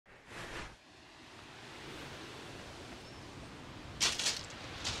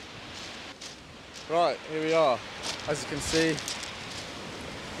Right, here we are. As you can see,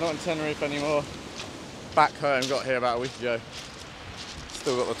 not in Tenerife anymore. Back home, got here about a week ago.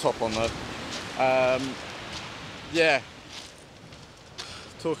 Still got the top on though. Yeah,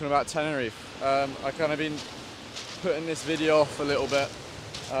 talking about Tenerife. I kind of been putting this video off a little bit.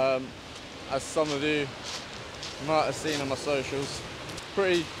 As some of you might have seen on my socials,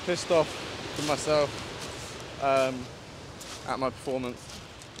 pretty pissed off with myself at my performance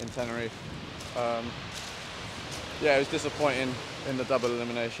in Tenerife. Yeah, it was disappointing in the double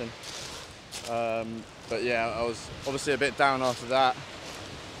elimination. But yeah, I was obviously a bit down after that.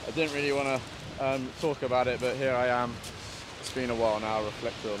 I didn't really want to talk about it, but here I am. It's been a while now, I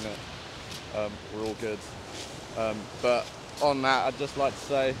reflected on it. We're all good. But on that, I'd just like to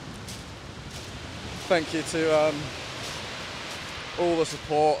say thank you to all the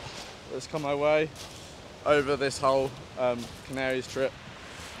support that's come my way over this whole Canaries trip.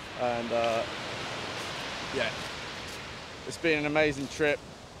 And yeah, it's been an amazing trip.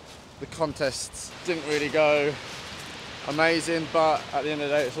 The contests didn't really go amazing, but at the end of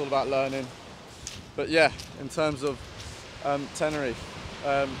the day, it's all about learning. But yeah, in terms of Tenerife,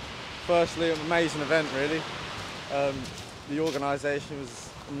 firstly, an amazing event, really. The organisation was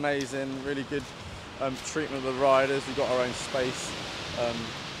amazing, really good treatment of the riders. We got our own space.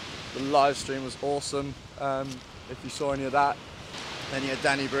 The live stream was awesome. If you saw any of that, then you had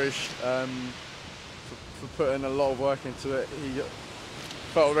Danny Bruce for putting a lot of work into it. He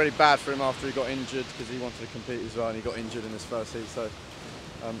felt really bad for him after he got injured because he wanted to compete as well, and he got injured in his first heat, so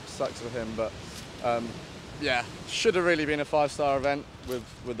sucks for him. But yeah, should have really been a 5-star event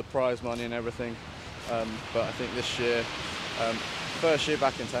with the prize money and everything. But I think this year, first year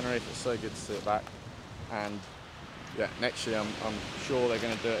back in Tenerife, it's so good to see it back. And yeah, next year I'm sure they're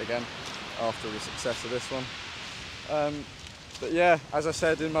going to do it again after the success of this one. But yeah, as I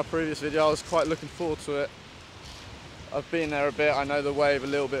said in my previous video, I was quite looking forward to it. I've been there a bit, I know the wave a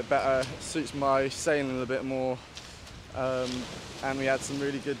little bit better, it suits my sailing a bit more. And we had some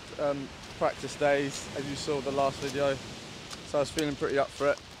really good practice days, as you saw the last video. So I was feeling pretty up for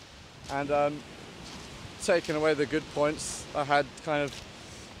it. And taking away the good points, I had kind of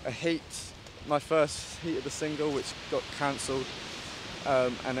a heat, my first heat of the single, which got cancelled.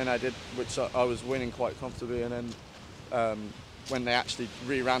 And then I did, which I was winning quite comfortably. And then when they actually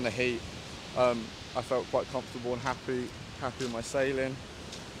re-ran the heat, I felt quite comfortable and happy with my sailing.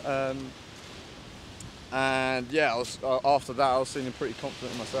 And yeah, after that I was feeling pretty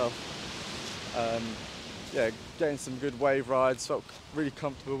confident in myself. Yeah, getting some good wave rides, felt really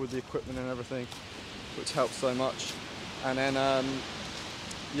comfortable with the equipment and everything, which helped so much. And then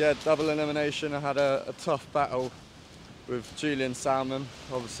yeah, double elimination, I had a tough battle with Julian Salmon,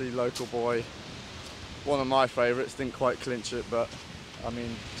 obviously local boy, one of my favourites, didn't quite clinch it, but I mean,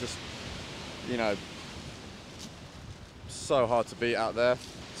 just, you know, so hard to beat out there.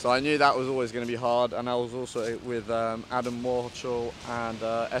 So I knew that was always going to be hard, and I was also with Adam Morchel and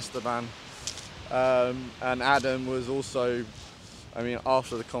Esteban. And Adam was also, I mean,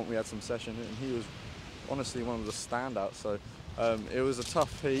 after the comp we had some session, and he was honestly one of the standouts. So it was a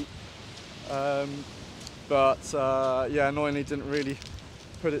tough heat, but yeah, annoyingly didn't really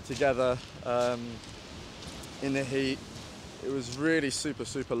put it together in the heat. It was really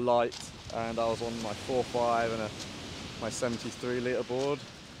super light, and I was on my 4.5 and my 73 litre board.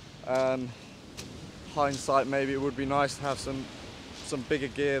 Hindsight, maybe it would be nice to have some bigger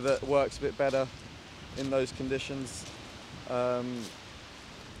gear that works a bit better in those conditions.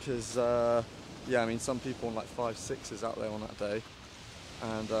 Because yeah, I mean, some people on like 5.6s out there on that day,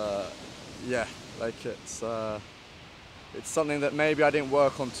 and yeah, like it's something that maybe I didn't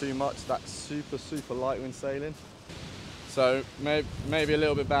work on too much. That super light wind sailing. So maybe a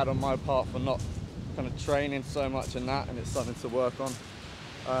little bit bad on my part for not kind of training so much in that, and it's something to work on.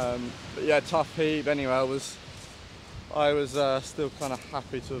 But yeah, tough heat. Anyway, I was still kind of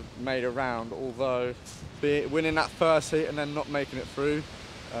happy to have made a round, although winning that first heat and then not making it through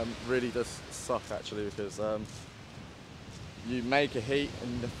really does suck actually, because you make a heat,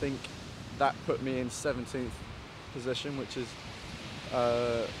 and I think that put me in 17th position, which is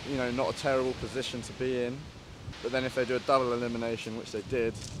you know, not a terrible position to be in. But then if they do a double elimination, which they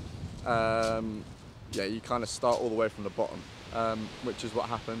did, yeah, you kind of start all the way from the bottom, which is what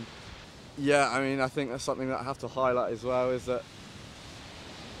happened. Yeah, I mean, I think that's something that I have to highlight as well, is that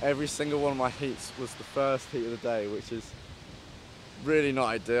every single one of my heats was the first heat of the day, which is really not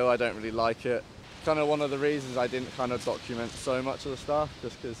ideal. I don't really like it. Kind of one of the reasons I didn't kind of document so much of the stuff,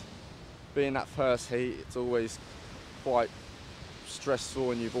 just because being that first heat, it's always quite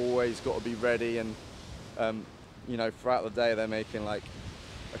stressful, and you've always got to be ready. And you know, throughout the day they're making like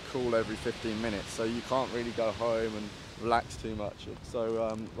a call every 15 minutes, so you can't really go home and relax too much.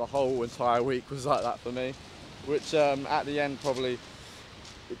 So the whole entire week was like that for me, which at the end probably,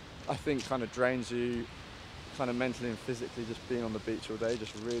 I think, kind of drains you kind of mentally and physically. Just being on the beach all day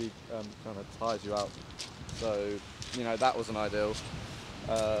just really kind of tires you out. So, you know, that wasn't ideal.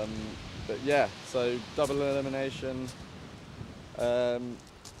 But yeah, so double elimination. I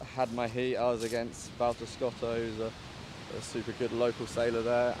had my heat. I was against Walter Scotto, who's a super good local sailor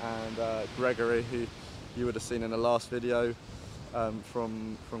there, and Gregory, who you would have seen in the last video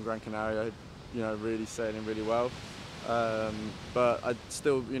from Gran Canaria, you know, really sailing really well. But I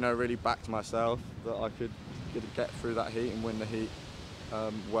still, you know, really backed myself that I could get through that heat and win the heat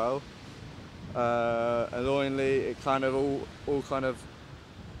well. Annoyingly, it kind of all kind of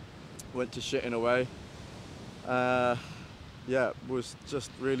went to shit in a way. Yeah, was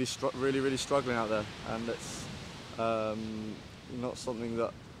just really struggling out there, and it's not something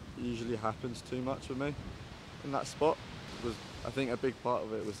that usually happens too much with me in that spot. I think a big part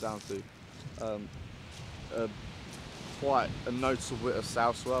of it was down to quite a noticeable bit of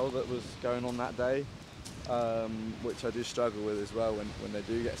south swell that was going on that day, which I do struggle with as well when they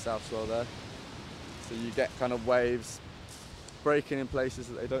do get south swell there. So you get kind of waves breaking in places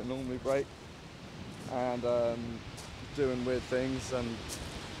that they don't normally break, and doing weird things. And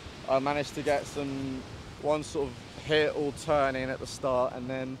I managed to get one sort of hit all turning at the start, and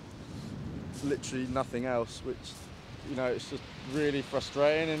then literally nothing else, which, you know, it's just really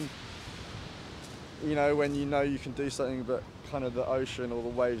frustrating. And you know, when you know you can do something, but kind of the ocean or the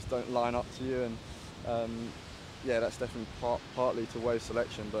waves don't line up to you. And yeah, that's definitely partly to wave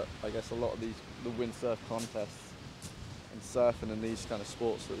selection, but I guess a lot of the windsurf contests and surfing and these kind of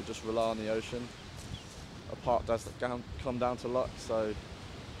sports that just rely on the ocean, a part does come down to luck. So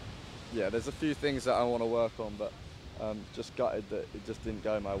yeah, there's a few things that I want to work on, but just gutted that it just didn't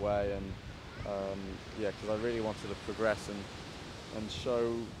go my way. And yeah, because I really wanted to progress and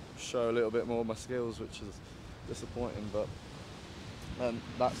show a little bit more of my skills, which is disappointing, but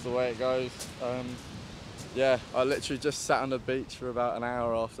that's the way it goes. Yeah, I literally just sat on the beach for about an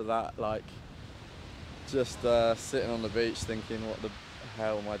hour after that, like just sitting on the beach thinking, what the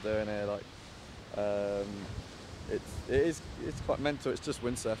hell am I doing here? Like it's quite mental. It's just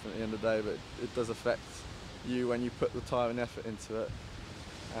windsurfing at the end of the day, but it does affect you when you put the time and effort into it.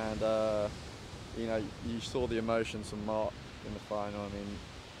 And you know, you saw the emotions from Mark in the final. I mean,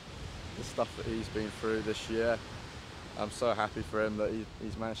 the stuff that he's been through this year, I'm so happy for him that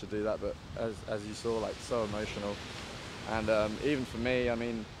he's managed to do that. But as you saw, like, so emotional. And even for me, I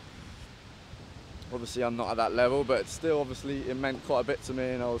mean, obviously I'm not at that level, but still, obviously it meant quite a bit to me,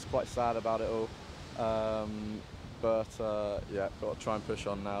 and I was quite sad about it all. But yeah, got to try and push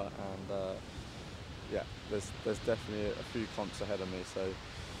on now, and yeah, there's definitely a few comps ahead of me.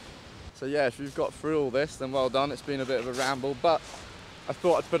 So yeah, if you've got through all this, then well done. It's been a bit of a ramble, but I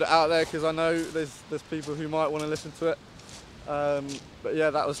thought I'd put it out there because I know there's people who might want to listen to it. But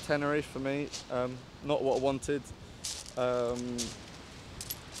yeah, that was Tenerife for me. Not what I wanted. But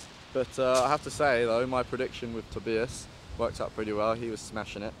I have to say though, my prediction with Tobias worked out pretty well. He was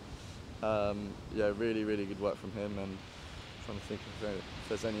smashing it. Yeah, really good work from him, and I'm trying to think if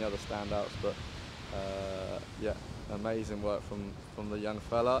there's any other standouts, but yeah, amazing work from the young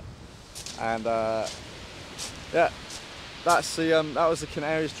fella. And yeah, that was the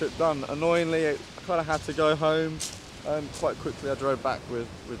Canaries trip done. Annoyingly, I kind of had to go home quite quickly. I drove back with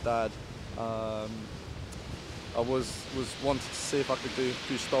Dad. I was wanted to see if I could do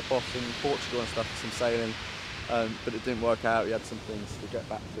stop-offs in Portugal and stuff, some sailing, but it didn't work out. We had some things to get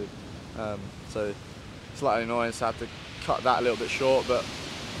back to, so slightly annoying, so I had to cut that a little bit short. But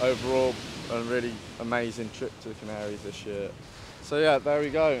overall, a really amazing trip to the Canaries this year. So yeah, there we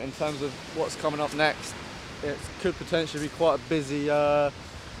go. In terms of what's coming up next, it could potentially be quite a busy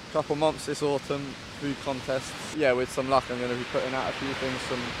couple months this autumn. Food contests. Yeah, with some luck, I'm going to be putting out a few things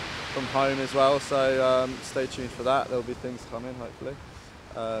from home as well. So stay tuned for that. There'll be things coming, hopefully.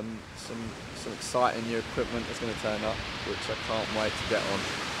 Some exciting new equipment is going to turn up, which I can't wait to get on.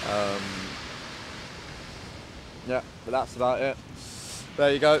 Yeah, but that's about it.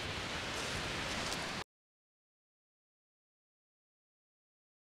 There you go.